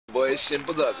boys.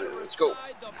 Simple does it. Let's go.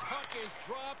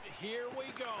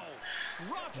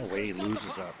 No way he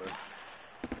loses that, bro.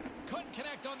 Couldn't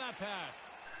connect on that pass.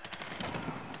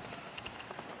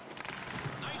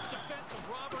 Nice defensive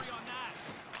robbery on that.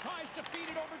 Tries to feed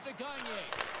it over to Gagne.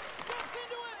 Steps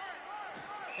into it.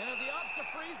 And as he opts to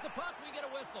freeze the puck, we get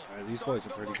a whistle. These boys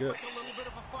are pretty good.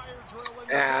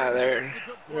 Yeah, they're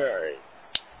alright.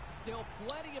 Still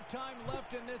plenty of time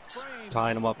left in this frame.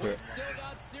 Tying them up here. Still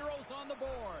got zeros on the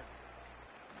board.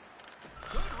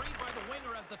 Good read by the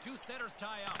winger as the two setters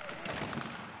tie up.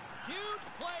 Huge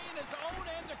play in his own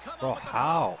end to come Bro, up with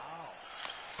how?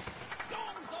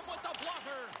 Stones him with the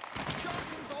blocker.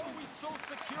 Johnson's always so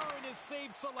secure in his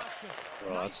save selection.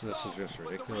 Bro, this is just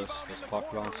ridiculous. This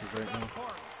puck bounces right now.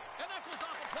 And that goes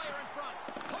off a player in front.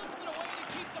 Pokes it away to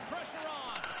keep the pressure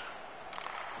on.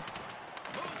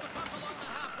 Moves the puck along the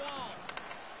half wall.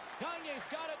 Gagne's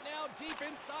got it now deep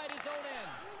inside his own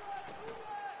end.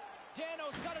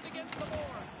 Dano's got it against the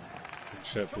boards. Good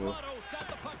shit, Blue. Toronto's got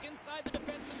the puck inside the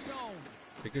defensive zone.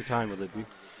 Take your time with it, B.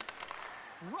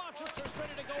 Rochester's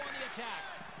ready to go on the attack.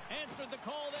 Answered the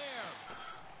call there.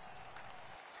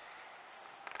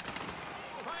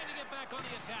 Trying to get back on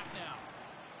the attack now.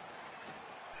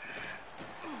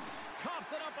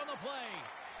 Coughs it up on the play.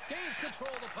 Gains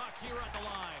control of the puck here at the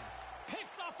line.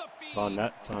 Picks off the feed. It's on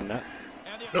net. It's on net.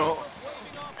 No.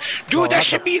 Dude, that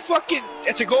should be fucking.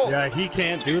 It's a goal. Yeah, he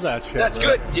can't do that shit. That's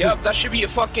bro. good. Yep, that should be a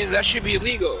fucking. That should be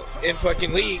illegal in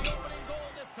fucking league.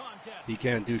 He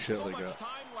can't do shit like that.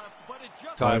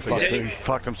 He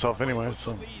fucked himself anyway,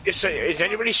 so. Is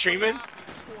anybody streaming?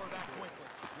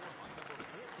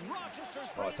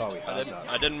 Oh, I thought we had that.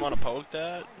 I didn't want to poke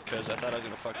that because I thought I was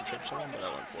gonna fucking trip someone, but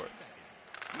I went for it.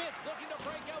 Smith's looking to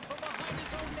break out from behind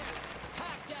his own net.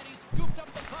 Pack Daddy scooped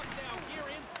up the puck now here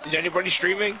inside. Is anybody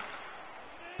streaming?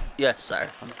 Yes, sir.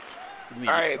 All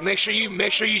right, make sure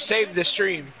you save the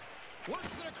stream. Works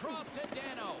it across to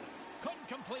Dano. Couldn't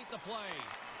complete the play.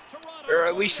 Or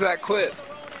at least that clip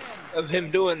of him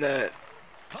doing that.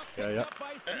 Yeah.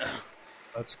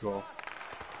 Let's go.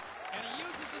 And he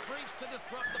uses his reach to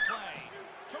disrupt the play.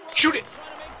 Shoot it.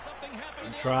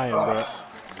 I'm trying, but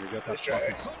we got that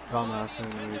fucking dumbass in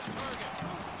the region. And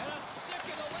a stick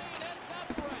in the lane ends that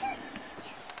threat.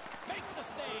 Makes the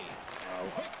save.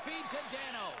 Quick feed to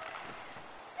Dano.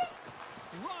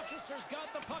 Rochester's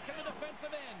got the puck in the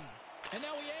defensive end. And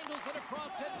now he angles it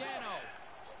across to Dano.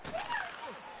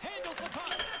 Handles the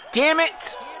puck. Damn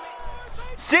it!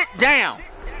 Sit down!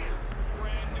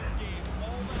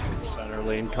 Center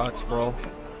lane cuts, bro.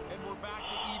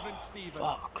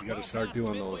 Fuck. You gotta start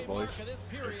doing those, boys.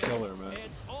 They're killer, man.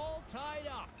 It's all tied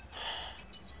up.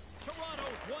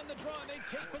 Toronto's won the draw and they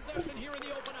take possession here in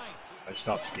the open ice. I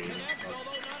stopped skating. Connect,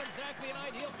 although not exactly an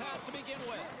ideal pass to begin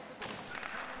with.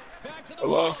 Back to the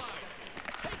Hello? line.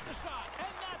 Takes a shot,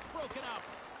 and that's broken up.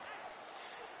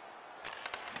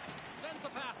 Sends the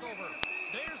pass over.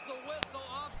 There's the whistle.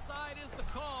 Offside is the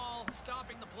call,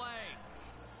 stopping the play.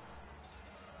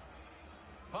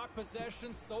 Puck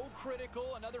possession so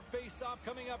critical. Another face-off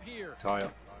coming up here. Tie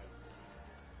up.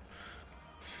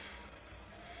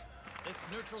 This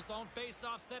neutral zone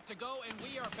face-off set to go, and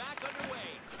we are back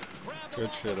underway.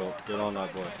 Good shit, oh. Good on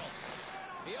that boy.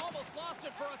 He almost lost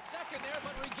it for a second there,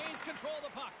 but regains control of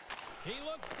the puck. He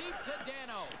looks deep to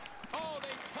Dano. Oh,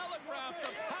 they telegraphed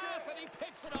the pass, and he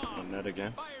picks it off. On net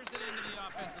again. Fires it into the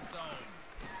offensive zone.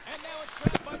 And now it's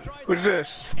grabbed by Drysdale. What's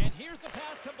this? And here's the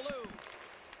pass to Blue.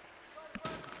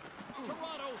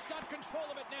 Toronto's got control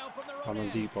of it now from their own Coming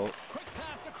end. deep, oh. Quick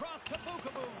pass across to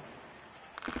Bukaboom.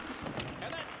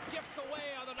 And that skips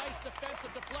away on a nice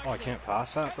defensive deflection. Oh, I can't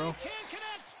pass that, bro. And he can't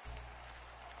connect.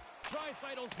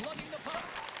 Drysdale's lugging the puck.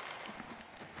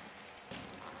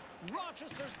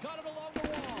 Rochester's got it along the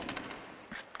wall.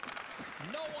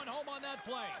 No one home on that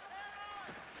play.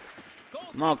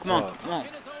 Come on, come on, come on.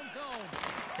 In his own zone.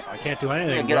 I can't do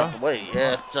anything, Get bro. out the way.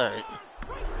 Yeah, it's alright.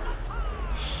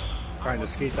 Trying to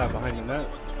skate that behind the net.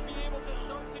 Was going to be able to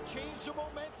start to change the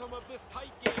momentum of this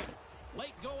tight game.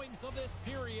 Late goings of this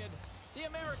period. The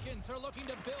Americans are looking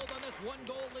to build on this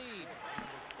one-goal lead.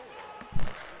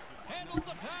 Handles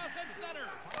the pass at center.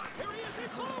 Here he is,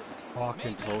 here close.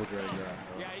 Fucking told you right there,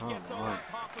 bro. Yeah, he gets on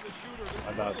top of the shooter.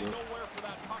 I thought, dude. Nowhere for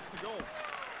that puck to go.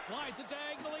 Slides it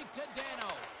diagonally to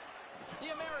Dano. The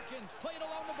Americans played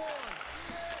along the boards.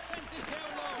 Sends it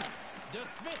down low.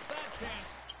 Dismiss that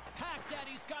chance. Pack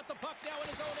Daddy's got the puck now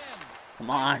in his own end. Come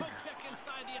on. Check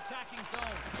inside the attacking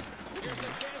zone. Here's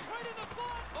a chance right in the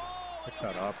slot. Oh, Pick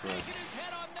that up, bro. shaking his head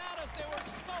on that as they were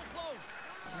so close.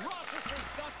 Rochester's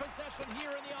got possession here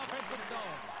in the offensive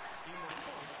zone.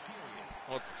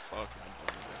 What the fuck am I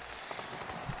doing here?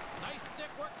 Nice stick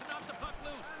work to knock the puck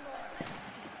loose.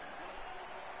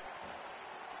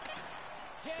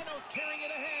 Dano's carrying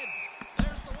it ahead.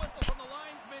 There's the whistle from the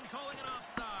linesman calling it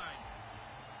offside.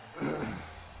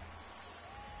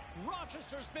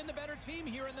 Rochester's been the better team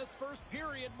here in this first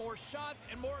period. More shots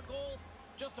and more goals.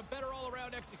 Just a better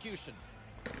all-around execution.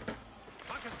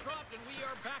 Puck is dropped and we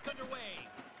are back underway.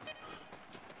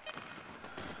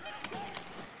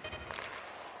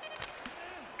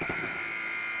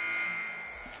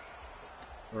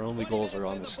 Our only goals are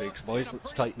on the stakes, boys.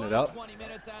 Let's tighten it up. 20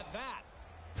 minutes at that.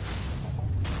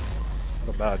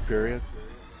 Not a bad period,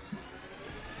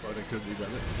 but it could be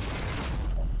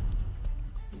better.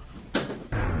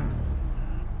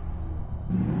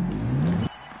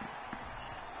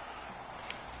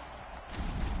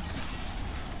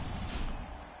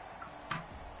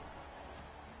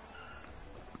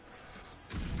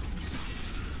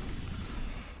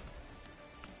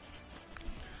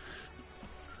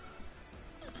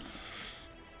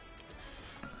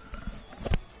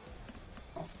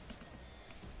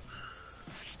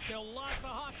 Still lots of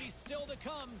hockey still to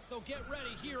come, so get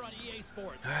ready here on EA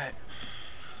Sports. All right.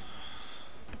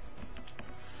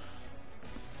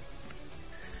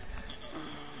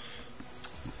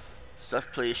 Stuff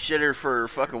played shitter for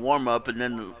fucking warm up, and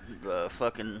then the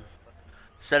fucking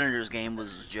Senators game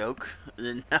was a joke.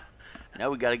 And then now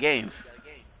we got a game.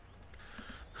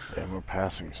 Damn, our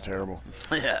passing is terrible.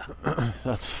 Yeah.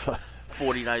 That's fine.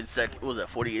 49 seconds. What was that?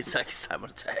 48 seconds time on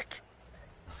attack.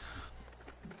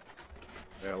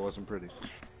 Yeah, it wasn't pretty.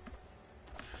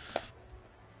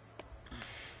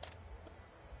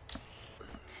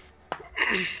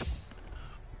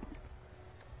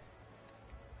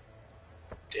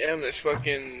 Damn, this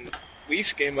fucking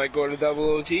Leafs game might go to double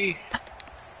OT.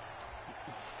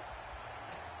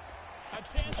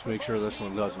 Let's make sure this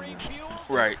one doesn't.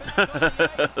 Right.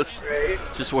 Right.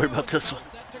 Just worry about this one.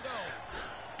 Here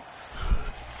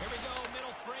we go,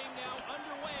 middle frame now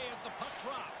underway as the puck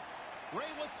drops. Ray,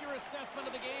 what's your assessment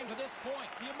of the game to this point?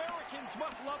 The Americans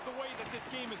must love the way that this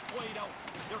game is played out.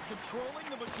 They're controlling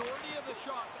the majority of the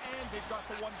shots, and they've got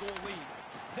the one-goal lead.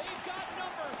 They've got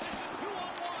numbers. It's a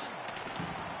 2-on-1.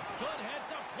 Good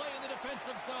heads-up play in the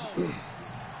defensive zone.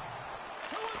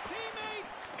 To his teammate,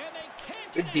 and they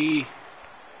can't Good connect. D.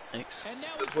 Thanks. And now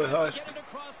he Good boy, tries to Husk. get it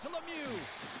across to Lemieux.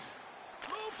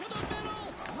 Move to the middle.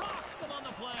 Rocks him on the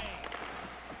play.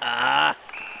 Ah.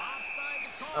 Offside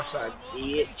the call. Offside, And we'll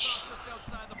face bitch. off just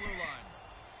outside the blue line.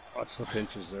 Watch the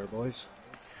pinches there, boys.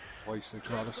 Twice they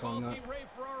caught us on that. Ray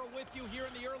Ferraro with you here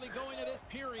in the early going of this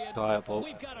period. Tie up, Hope.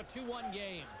 We've got a 2-1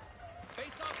 game.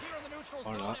 Face off here in the neutral Or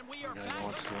zone, not. and we are Yeah, back he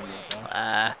wants to run underway. that back.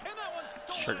 Ah. And that one's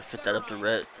stolen Trying to at fit center that up to ice.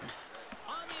 Rhett.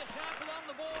 On the attack along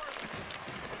the boards.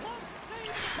 Close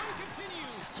save, and the play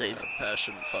continues. Save. That pass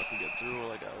shouldn't fucking get through.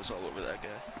 Like I was all over that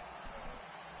guy.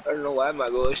 I don't know why my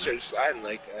goalie started sliding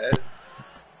like that.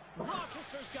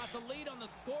 Rochester's got the lead on the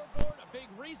scoreboard. A big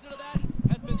reason of that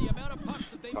has been the amount of pucks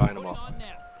that they've Tying been him putting up. on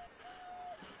net.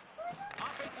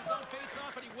 Offense is on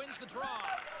face-off, and he wins the draw.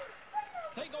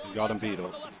 They go on got him the attack beat,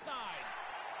 from Hope. the left side.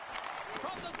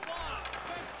 From the slot,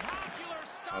 spectacular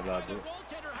stop How'd by that the do?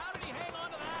 goaltender. How did he hang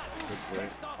on to that? Good play.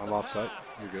 Takes off I'm the offside.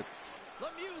 pass. You're good.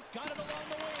 Lemieux's got it along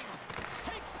the wing.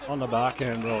 Takes it On the right back in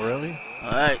end, the though, really? chest.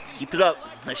 All right. Keep it up.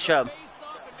 Nice job.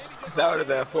 If that would have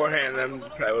been a forehand, then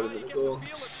probably would have been a goal.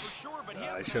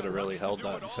 I should have really held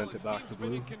that and sent it back to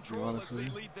Blue, to be honest with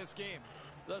you.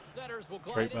 The setters will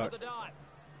glide Straight into back. the dot.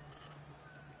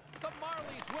 The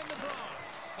Marlies win the draw.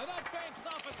 And that banks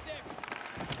off a stick.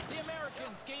 The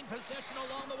Americans gain possession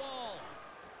along the wall.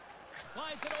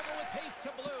 Slides it over with pace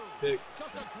to Blue. Pick.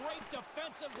 Just a great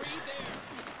defensive read there.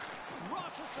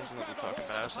 Rochester's Doesn't let me grabbed a hold fucking of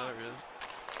the pass that puck. really.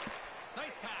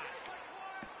 Nice pass.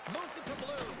 Moves it to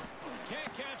Blue.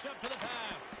 Can't catch up to the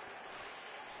pass.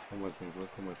 Come with me, Blue.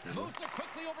 Come with me, Blue. Moves it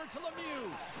quickly over to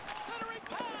Lemieux. Centering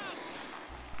pass.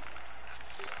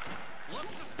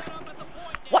 Looks to set up at the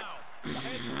point now. What?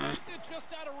 And sends it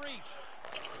just out of reach.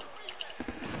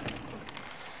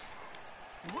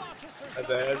 Rochester's I got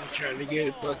bet the I'm puck just trying to against the get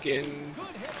it wall. fucking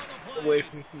Good hit on the play. away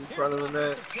from in front of the Here's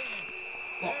net. offensive chance.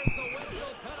 There's the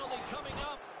whistle penalty coming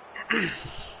up.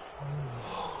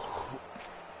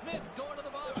 Smith's going to the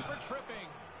box for tripping.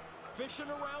 Fishing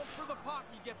around for the puck,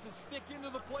 he gets his stick into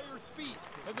the player's feet,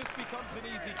 and this becomes an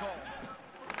easy call.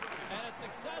 And a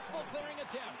successful clearing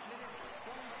attempt.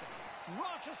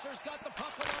 Rochester's got the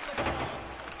puck along the wall.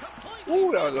 Completely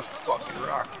Ooh, that was a misses on the fucking play.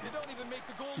 rock. You don't even make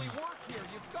the goalie work here.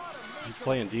 You've got to make He's him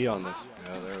playing D on out this. Yeah,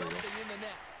 with there we go. something in the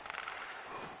net.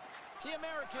 The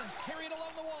Americans carry it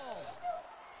along the wall.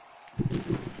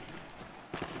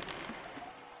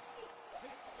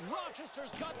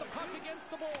 Rochester's got the puck against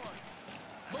the boards.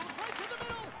 Moves right to the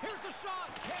middle. Here's a shot.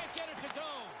 Can't get it to go.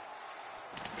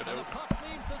 Good And the out. puck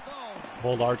leaves the zone.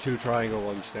 Hold R2 triangle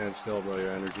while you stand still, bro. Your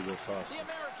energy goes fast. The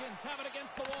Americans have it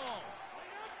against the wall.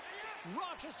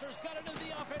 Rochester's got it into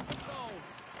the offensive zone.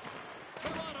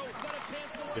 Toronto's got a chance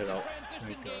to Get win the out. transition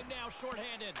Thank game God. now,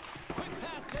 shorthanded. Quick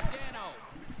pass to Dano.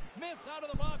 Smith's out of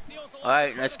the box. He also All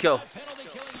right, nice kill. penalty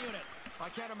killing unit. I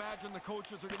can't imagine the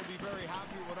coaches are going to be very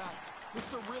happy with that. This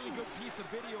is a really good piece of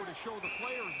video to show the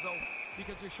players, though,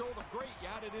 because you showed them great. You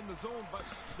had it in the zone, but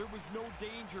there was no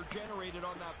danger generated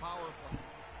on that power play.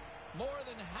 More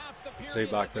than half the period Stay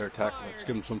back has there, attack. expired. Let's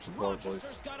give them some support, boys.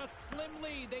 Rochester's got a slim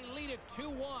lead. They lead it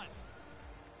 2-1.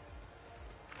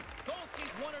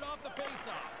 Golski's won it off the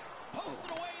faceoff. Pokes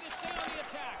it away to stay on the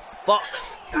attack. Fuck.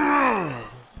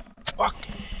 Fuck.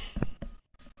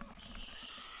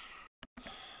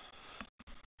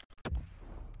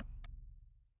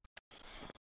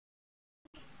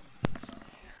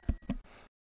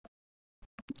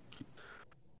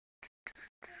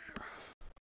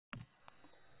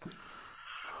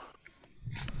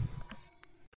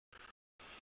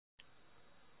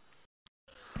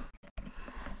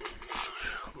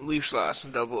 Leafs last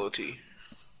in double OT.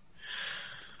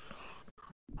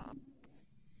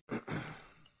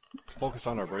 Focus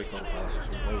on our breakout passes.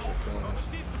 Our boys are killing There us.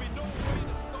 seems to be no way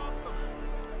to stop them.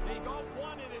 They got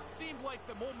one, and it seemed like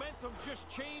the momentum just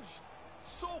changed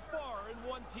so far in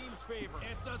one team's favor.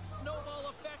 It's a snowball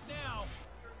effect now.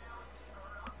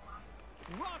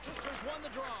 Rochester's won the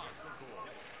draw.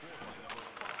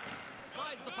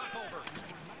 Slides the puck over.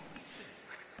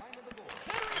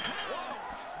 Centering pass.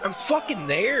 I'm fucking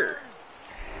there.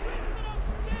 Brings it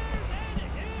upstairs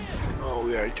and in. Oh,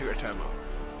 we already took our time out.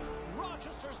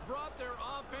 Rochester's brought their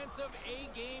offensive A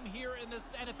game here in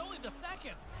this, and it's only the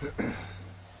second.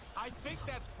 I think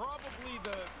that's probably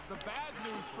the bad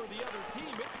news for the other team.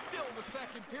 It's still the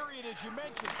second period, as you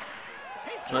mentioned.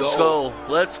 Let's go.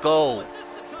 Let's go. Was this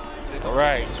the time? All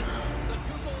right. The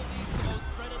 2-goal lead's the most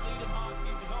dreaded lead in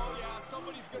hockey. Oh, yeah,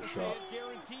 somebody's going to say shot. it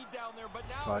guaranteed down there, but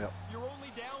now Try it. you're only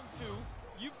down 2.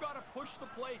 You've got to push the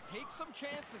play, take some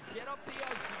chances, get up the ice.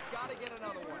 You've got to get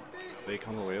another one. They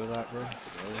come away with that, bro?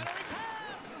 Really?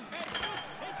 Centering pass.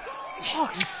 And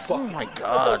just, Oh my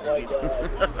God.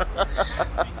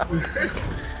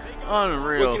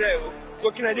 Unreal.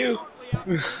 What can I do?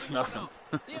 Nothing.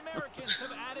 The Americans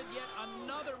have added yet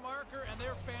another marker, and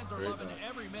their fans are loving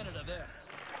every minute of this.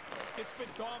 It's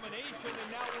been domination, and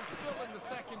now we're still in the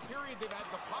second period. They've had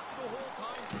the puck the whole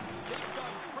time. They've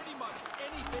done pretty much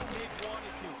anything they've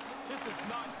wanted to. This has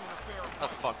not been a fair How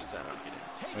the fight. fuck does that not get in?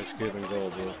 Nice give and go,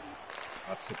 bro.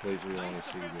 That's the plays we want to Nice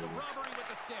see, defensive baby. robbery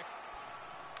with the stick.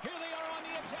 Here they are on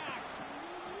the attack.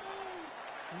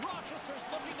 Rochester's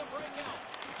looking to break out.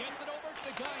 Gets it over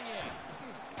to Gagne.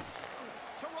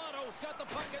 Toronto's got the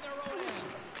puck in their own end.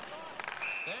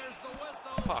 There's the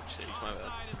whistle. Fuck's sake, my bad.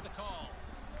 Offside is the call.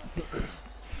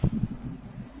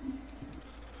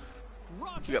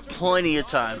 We got plenty of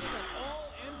time.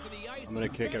 I'm gonna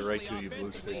kick it right to you,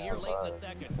 Blue State. Here late in the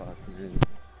second. Fuck, really.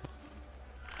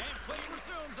 And play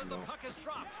resumes as the puck is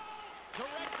dropped.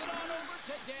 Directs it on over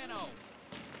to Dano.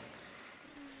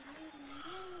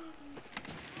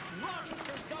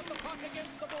 Rochester's got the puck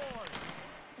against the boards.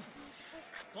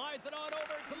 Slides it on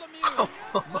over to Lemieux.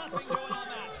 Nothing doing on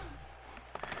that.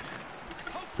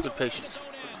 Pokes it Good away patience. in his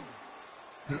own end.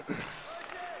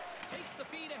 Takes the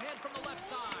feed ahead from the left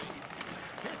side.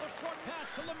 Here's a short pass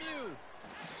to Lemieux.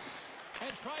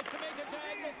 And tries to make a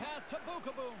diagonal pass to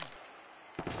Bukaboom.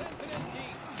 Sends it in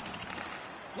deep.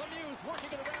 Lemieux's working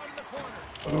it around in the corner.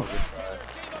 Oh, good try. Taylor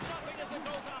gave him nothing as it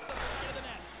goes off the side of the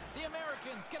net. The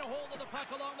Americans get a hold of the puck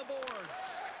along the boards.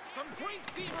 Some great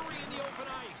thievery in the open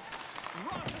ice.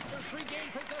 Rochester's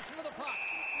regained possession of the puck.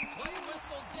 Play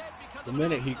whistle dead because The of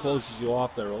minute an he offside. closes you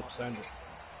off there, send it.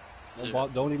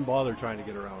 Don't even bother trying to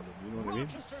get around him. You know what I mean?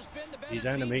 Rochester's been the better He's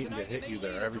team animating tonight, to hit and you they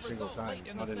there lead every as a single result time. late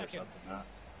He's in not the intercepting second. that.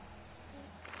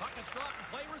 Puck is dropped and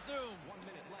play resumes.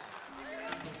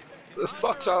 The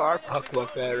fuck's all our puck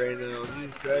look at right now?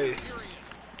 Jesus Christ.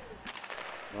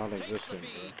 Non-existent, bro.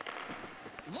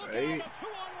 Right?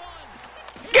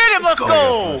 Get him, let's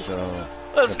go!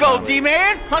 Let's go,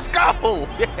 D-Man! Let's go!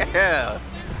 Yeah!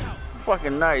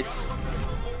 Fucking nice. Both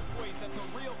ways, that's a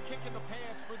real kick in the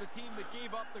pants for the team that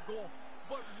gave up the goal.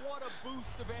 But what a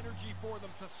boost of energy for them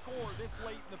to score this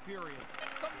late in the period.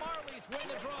 The Marlies win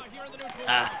the draw here in the neutral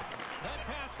Ah. zone. That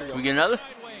pass goes We get another?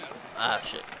 sideways. Ah,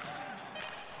 shit.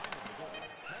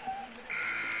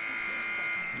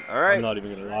 I'm Alright. not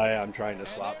even gonna lie. I'm trying to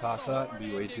slap past that and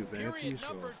be way too fancy.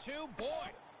 So Number 2, boy.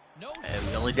 No Hey,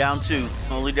 we only down 2.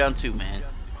 Only down 2, man. yeah,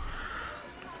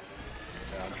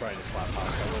 I'm trying to slap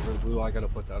past that over the blue. I gotta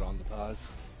put that on the pads.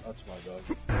 That's my dog.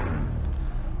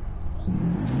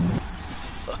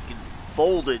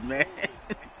 folded, man.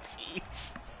 Jeez.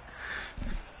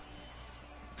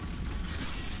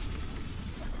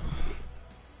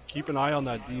 Keep an eye on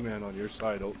that D-man on your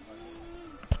side. Oh,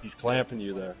 he's clamping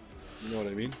you there. You know what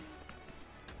I mean?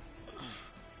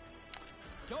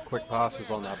 Quick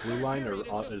passes on that blue line, or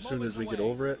as soon as we get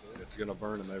over it, it's going to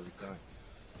burn him every time.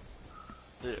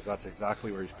 Because that's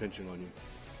exactly where he's pinching on you.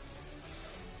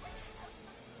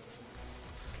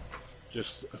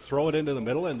 Just throw it into the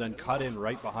middle and then cut in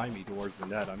right behind me towards the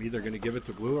net. I'm either going to give it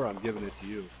to blue or I'm giving it to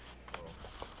you. So.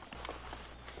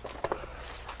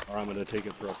 Or I'm going to take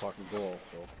it for a fucking goal.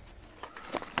 So.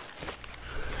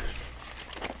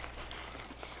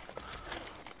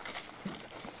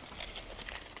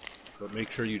 But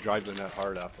make sure you drive the net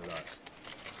hard after that.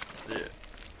 Yeah.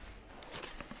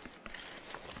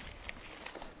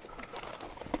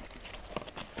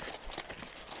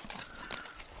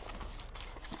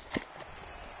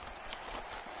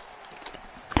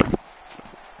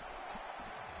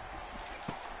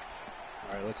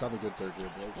 Alright, let's have a good third here,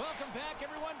 boys. Welcome back,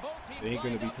 everyone. Both teams It ain't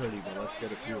going to be lined up pretty, in but center let's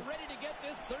get a ice. We few. are ready to get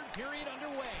this third period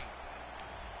underway.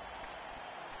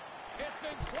 It's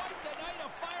been quite the night of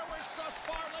fireworks thus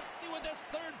far. Let's see what this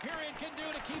third period can do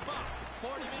to keep up.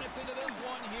 40 minutes into this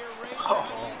one here, Ray. How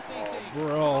do you see things?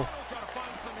 Bro. Toronto's got to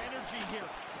find some energy here.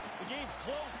 The game's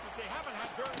close, but they haven't had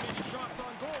very many shots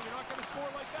on goal. You're not going to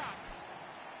score like that.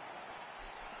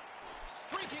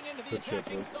 Streaking into the Good shit,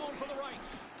 attacking bro. zone for the right.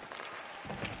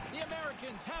 The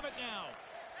Americans have it now.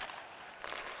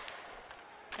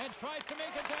 And tries to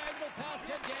make a diagonal pass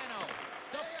to Dano.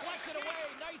 Deflected away.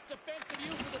 Nice defensive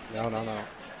use of the stick. No. there.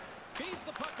 Feeds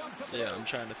the puck up to Yeah, Blue. I'm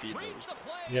trying to feed Reads those. the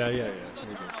play. Yeah. Forces the There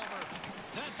you go. turnover.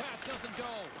 That pass doesn't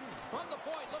go. From the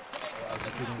point, looks to make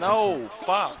something happen. No, fuck.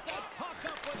 Gobbles that puck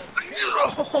up with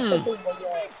a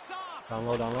big stop. Down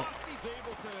low. He's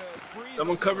able to breathe.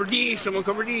 Someone cover D. Someone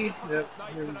cover D. Yep.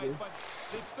 Night Here we tonight, go. but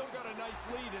they've still got a nice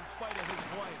lead in spite of his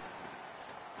play.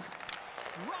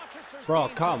 Rochester's Bro,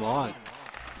 gained come on. possession.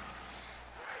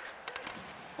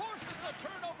 Forces the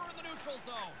turnover in the neutral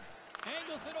zone.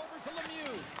 Angles it over to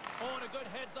Lemieux. Oh, and a good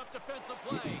heads-up defensive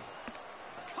play.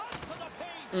 Cuts to the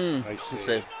paint. Nice Good save.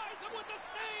 save. Denies him with the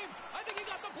save. I think he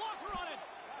got the blocker on it.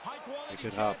 High quality It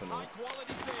could chance, happen, high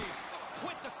quality save.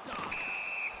 With the stop.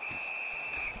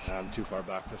 I'm too far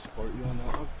back to support you on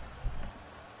that one.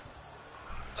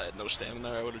 I had no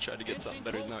stamina there. I would have tried to get something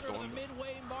better than not Closer to going. the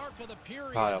midway mark of the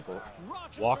period. High up.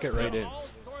 Rochester's Walk it right got in. all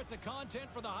sorts of content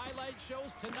for the highlight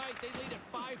shows tonight. They lead at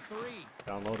 5-3.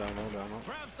 Down low.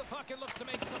 Grabs the puck and looks to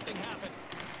make something happen.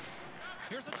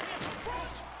 Here's a chance in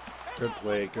front. And Good that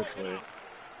play, one's good broken play. up.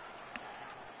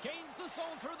 Gains the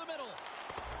zone through the middle.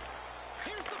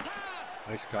 Here's the pass.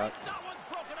 Nice cut. That one's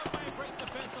broken up by a great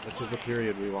defensive This play. is the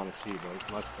period we want to see, boys.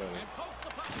 Much better. And pokes the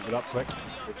puck Move it up quick. inside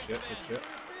the Good shit. offensive end.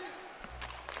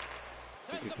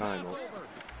 Sends your the time, pass Mo. over.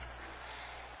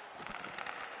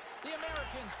 The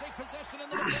Americans take possession in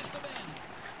the defensive end.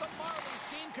 The Marlies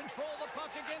gain control of the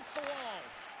puck against the wall.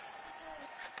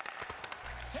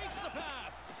 Takes the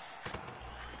pass.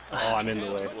 Oh, I'm in the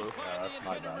And way. couldn't Yeah, find that's the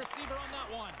my intended bad. receiver on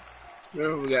that one.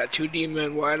 Remember, we got two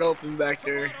D-men wide open back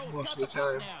there Toronto's most got of the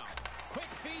time. puck now.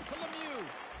 Quick feed to Lemieux.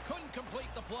 Couldn't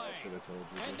complete the play. I should have told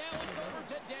you. And now it's over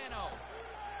to Dano.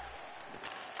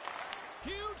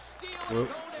 Huge steal at Whoop.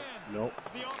 his own end. Nope.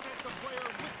 The offensive player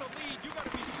with the lead, you got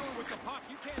to be sure with the puck.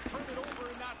 You can't turn it over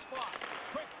in that spot.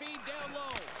 Quick feed down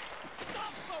low.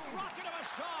 Stops the rocket of a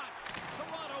shot.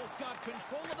 Toronto's got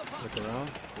control of the puck. Look around.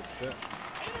 Good shit.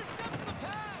 Intercepts the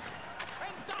pass.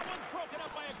 And that one's broken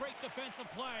up by a great defensive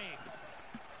play.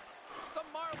 The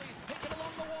Marlies take it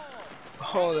along the wall.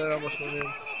 Oh, that almost went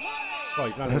in. Oh,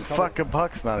 he's not in The the cover. fucking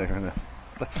puck's not even in.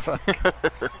 The fuck?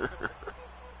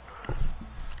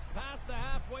 Past the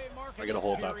halfway mark. I gotta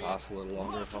hold that pass a little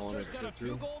longer if I want Rochester's to got a get through.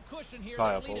 two-goal cushion here.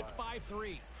 Tie They up, lead Bo. at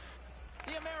 5-3.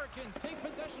 The Americans take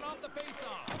possession off the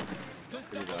faceoff.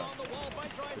 Scooped Look up at that. along the wall by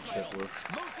Good shit, Draisaitl. Blue.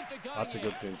 Moves it to Gagne. That's a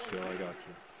good pinch, too. I got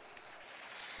you.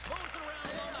 Moves it around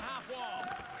along the half wall.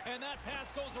 And that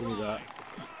pass goes Give me awry. that.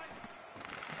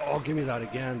 Oh, give me that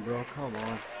again, bro. Come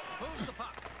on. Moves the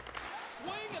puck.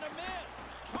 Swing and a miss.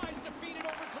 Tries to feed it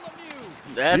over to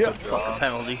Lemieux. That's Yep. a fucking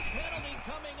penalty. Penalty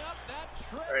coming up. That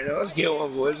trip. All right, now let's get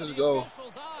one, boys. Let's go.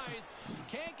 Officials' eyes.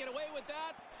 Can't get away with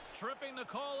that. Tripping the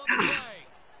call on the play.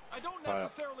 I don't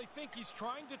necessarily think he's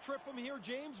trying to trip him here,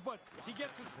 James, but he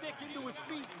gets his stick into his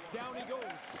feet. Down he goes.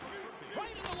 Right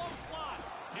in the low slot.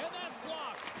 And that's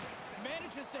blocked.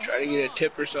 Manages to Try to hang get a on.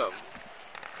 tip or something.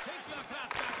 Takes that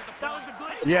pass back at the That was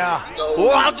a glitch. Yeah. Oh,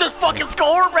 I'll just fucking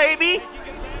score, baby.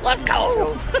 Let's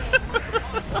go.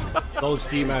 Those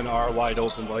D-men are wide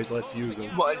open, boys. Let's use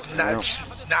them. But not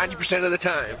 90% of the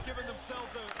time. Giving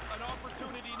themselves An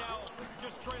opportunity now,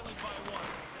 just trailing by one.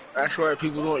 That's why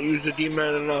people don't use the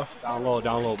D-man enough. Down low,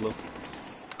 Blue.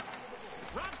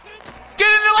 Get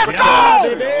in there, let's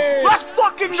go! Let's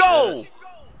fucking go!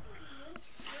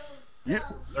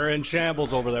 They're in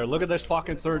shambles over there. Look at this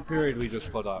fucking third period we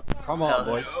just put up. Come on,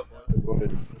 boys.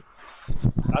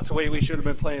 That's the way we should have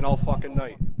been playing all fucking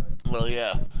night. Well,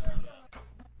 yeah.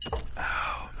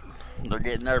 They're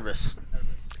getting nervous.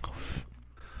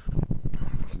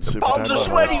 The palms are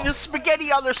sweaty. There's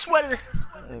spaghetti on their sweater.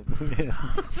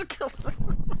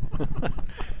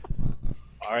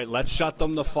 Alright, let's shut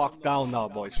them the fuck down now,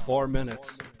 boys. 4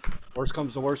 minutes. Worst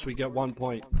comes to worst, we get 1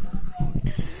 point.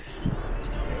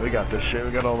 We got this shit.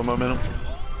 We got all the momentum.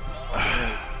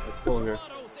 Let's go here.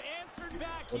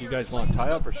 What do you guys want? Tie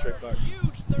up or straight back?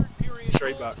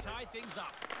 Straight back.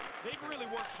 They've really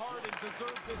worked hard and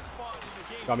deserved this spot in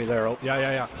the game. Got me there, oh.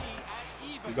 Yeah.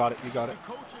 You got it. The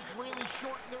coaches really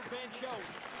shortened their bench out.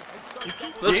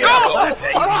 Let's go! Let's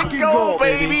fucking go,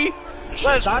 baby!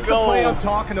 Let's That's go! the play I'm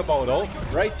talking about, oh.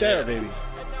 Right there, baby.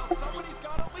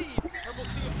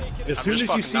 As soon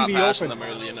as you see me open, them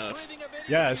early enough.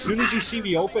 yeah, as soon as you see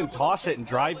me open, toss it and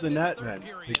drive the net, man.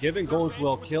 The give and goes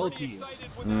will kill teams,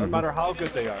 no matter how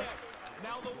good they are.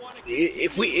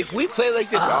 If we play like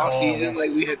this all season,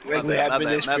 like we have been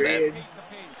this period,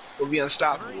 we'll be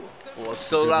unstoppable. Well, it's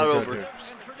still not over.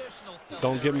 Just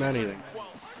don't give him anything.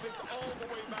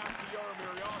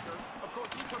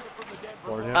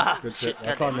 Forward him. Good shit.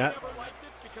 That's on net.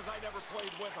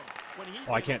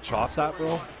 Oh, I can't chop that,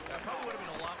 bro.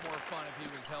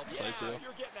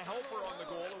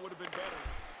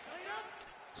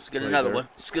 Let's get another one.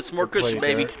 Let's get some more cushion,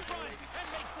 baby.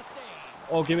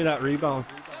 Oh, give me that rebound.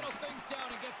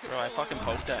 Bro, I fucking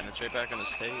poked that and it's right back on the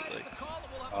state. Like,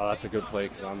 oh, that's a good play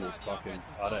because I'm fucking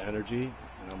out of energy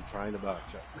and I'm trying to back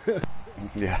check.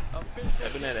 Yeah.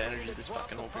 I've been out of energy this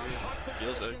fucking whole period.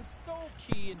 Feels like.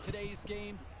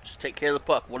 Just take care of the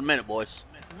puck. 1 minute, boys.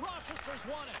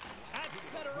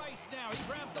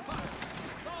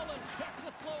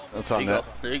 That's on net.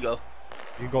 There you go.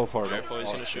 You go for it. Careful,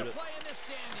 he's gonna shoot it.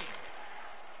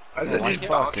 I said just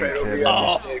bounce right over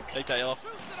your stick. Take that yellow.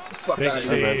 Fuck Big out of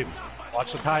save. here.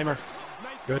 Watch the timer.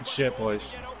 Good shit,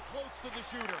 boys.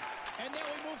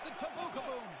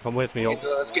 Come with me.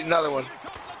 Let's get another one.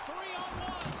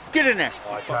 Get in there.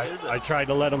 Oh, I tried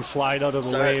to let him slide out of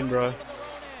the lane, bro.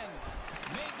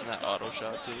 That auto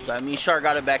shot, too. So, I mean, Shark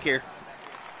got it back here.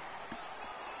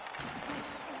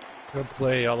 Good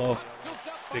play, Yellow.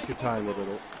 Take your time with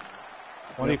it.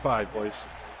 25, boys.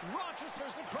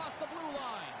 Rochester's across the blue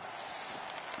line.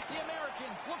 The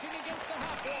Americans looking against the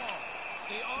half wall.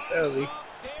 The arms Early. up.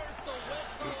 There's the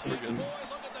whistle. We're good. Boy,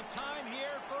 look at the time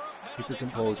here for a Keep your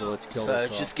penalty composure. Let's kill this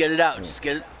off. Just get it out. Just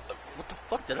get it. What the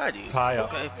fuck did I do? Tie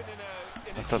up. Okay.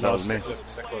 I thought that was me.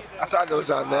 I thought it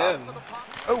was on them.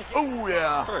 Oh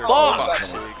yeah.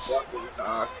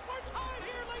 Fuck!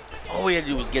 All we had to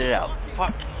do was get it out.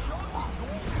 Fuck.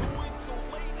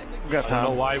 We got I don't know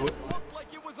time. why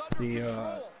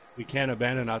we can't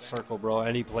abandon that circle, bro.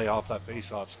 Any play off that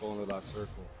face-off's going to that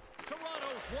circle.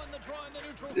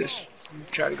 Just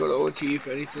try to go to OT if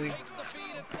anything.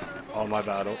 Oh, my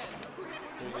bad. Oh.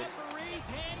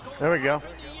 There we go.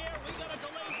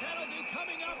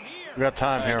 We got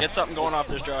time here. Get something going off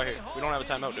this draw here. We don't have a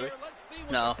timeout, do we?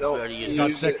 No, we Nope. already used We it.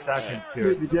 got 6 seconds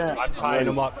here. I'm tying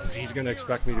him up because he's going to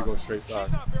expect me to go straight back.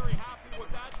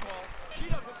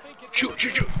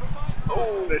 Shoot.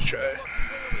 Oh, let's try.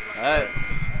 Alright.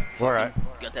 Alright.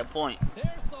 Got that point.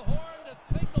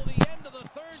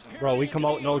 Bro, we come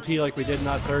out in OT like we did in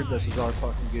that third. This is our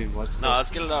fucking game. Let's No, go.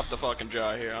 let's get it off the fucking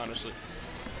draw here, honestly.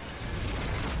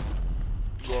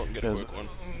 Go out and get a quick one.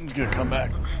 He's gonna come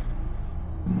back.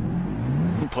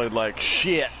 We played like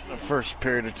shit the first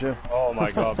period or two. Oh my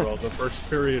god, bro. The first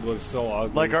period was so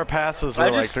ugly. Like our passes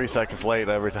were like 3 seconds late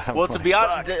every time. Well, to be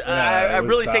honest, I it was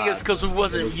really think bad. it's because we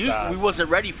bad. wasn't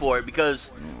ready for it.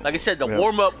 Because, like I said, the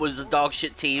warm up was a dog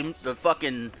shit team. The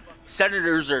fucking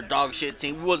Senators are a dog shit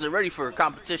team. We wasn't ready for a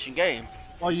competition game.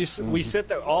 Well, we sit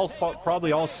there,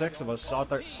 probably all 6 of us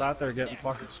sat there getting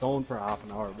fucking stoned for half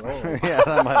an hour, bro. Yeah,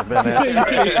 that might have been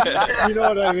it. You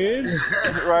know what I mean?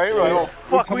 Right. Oh,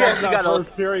 fuck, Come we on, actually that got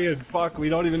first period. Fuck, we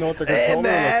don't even know what the controller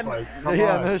looks like. Come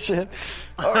yeah, on. no shit.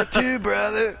 R2,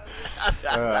 brother.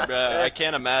 Bruh, I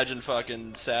can't imagine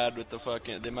fucking sad with the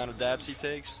amount of dabs he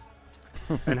takes.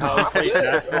 And how he plays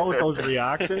Nance, bro, with those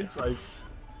reactions. Like,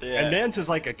 Yeah. and Nance is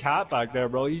like a cat back there,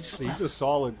 bro. He's a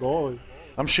solid goalie.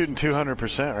 I'm shooting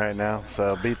 200% right now,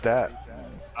 so beat that.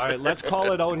 All right, let's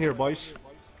call it out here, boys.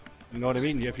 You know what I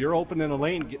mean? If you're open in a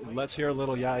lane, let's hear a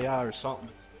little yeah or something.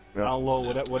 Yeah. Down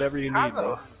low, whatever you need,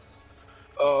 bro.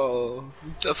 Oh,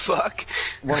 the fuck?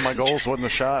 One of my goals wasn't a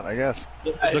shot, I guess.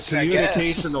 The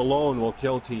communication alone will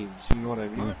kill teams. You know what I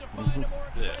mean?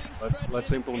 Yeah.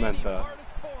 Let's implement that.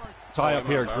 Tie up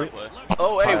here.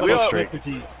 Oh, hey, we Someone are. split the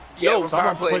D. Yo,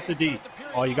 Someone split the D.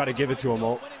 Oh, you got to give it to him.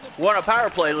 Oh, we're on a power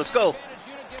play. Let's go.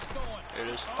 There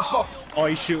it is. Oh, oh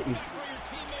he's shooting.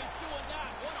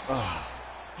 Oh,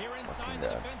 Here inside the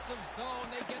defensive zone,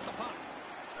 they get the puck.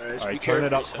 All right, turn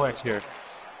it up quick here.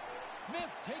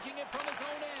 Smith's taking it from his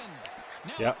own end.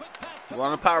 Now Yep. quick pass to We're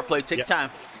on a power play. Take Yep. time.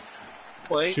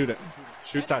 wait. Shoot it.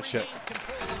 Shoot that shit.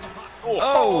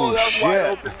 Oh, that was wide shit.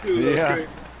 open too. That's Yeah. great.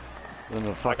 Then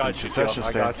the I fucking got you, Joe. concession I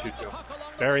stand. got you, Joe.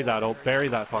 Bury that. Oh, bury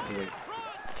that fucking lead.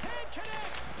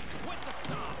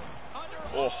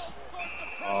 Oh,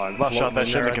 Oh, I'm Left shot floating that in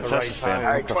shit in there the at the concession right stand. time.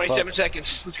 All right, What the 27 fuck?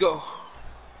 seconds. Let's go.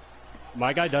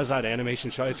 My guy does that animation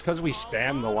shot. It's because we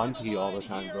spam the 1T all the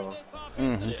time, bro.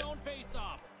 Mm-hmm.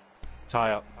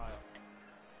 Tie up.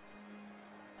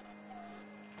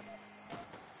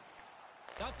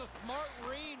 That's a smart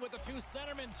read with the two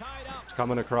centermen tied up. It's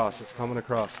coming across. It's coming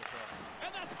across.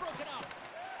 And that's broken up.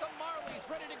 The Marlies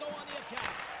ready to go on the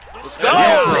attack. Let's go! go.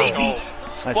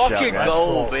 Nice job, Fucking guys.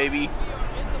 goal, baby.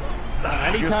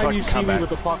 Anytime fucking you see me comeback. with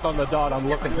the puck on the dot, I'm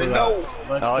looking for No. that. So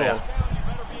let's Oh, go. yeah.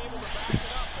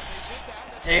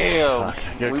 Damn. Fuck,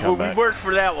 good We comeback. worked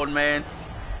for that one, man.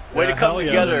 Way Yeah, to come hell yeah,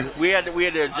 together. man. We had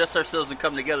to adjust ourselves and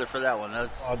come together for that one.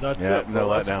 That's Oh, that's Yeah, it. no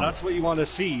Bro. letdown. That's what you want to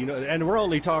see, you know. And we're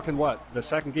only talking what, the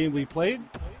second game we played?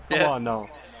 Come Yeah. on now.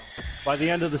 By the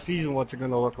end of the season, what's it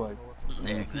going to look like?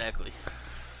 yeah, exactly.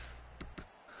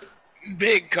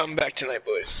 Big comeback tonight,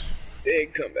 boys.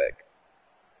 Big comeback.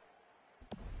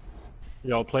 You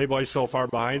know, Playboy's so far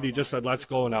behind. He just said, "Let's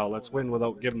go now. Let's win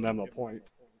without giving them a point."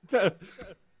 holy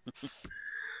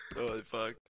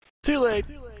fuck. Too late.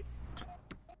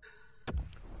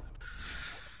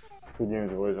 Good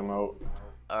games, boys. I'm out.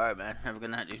 All right, man. Have a good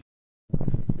night, dude.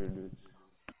 Good dudes.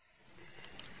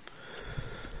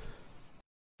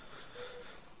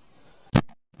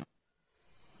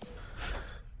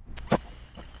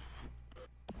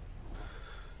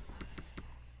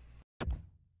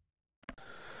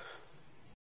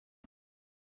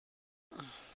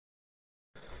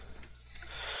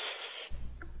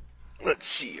 Let's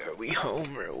see. Are we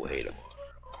home or away tomorrow?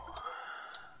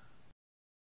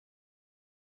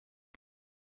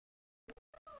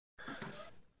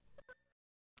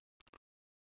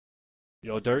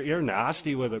 Yo, Dirt, you're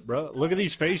nasty with it, bro. Look at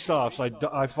these face-offs.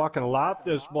 I fucking lapped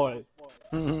this boy.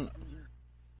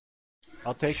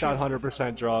 I'll take that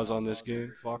 100% draws on this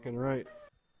game. Fucking right.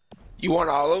 You want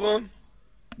all of them?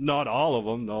 Not all of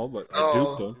them, no, but I Oh.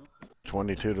 duped them.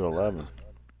 22 to 11.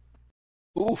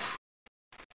 Oof.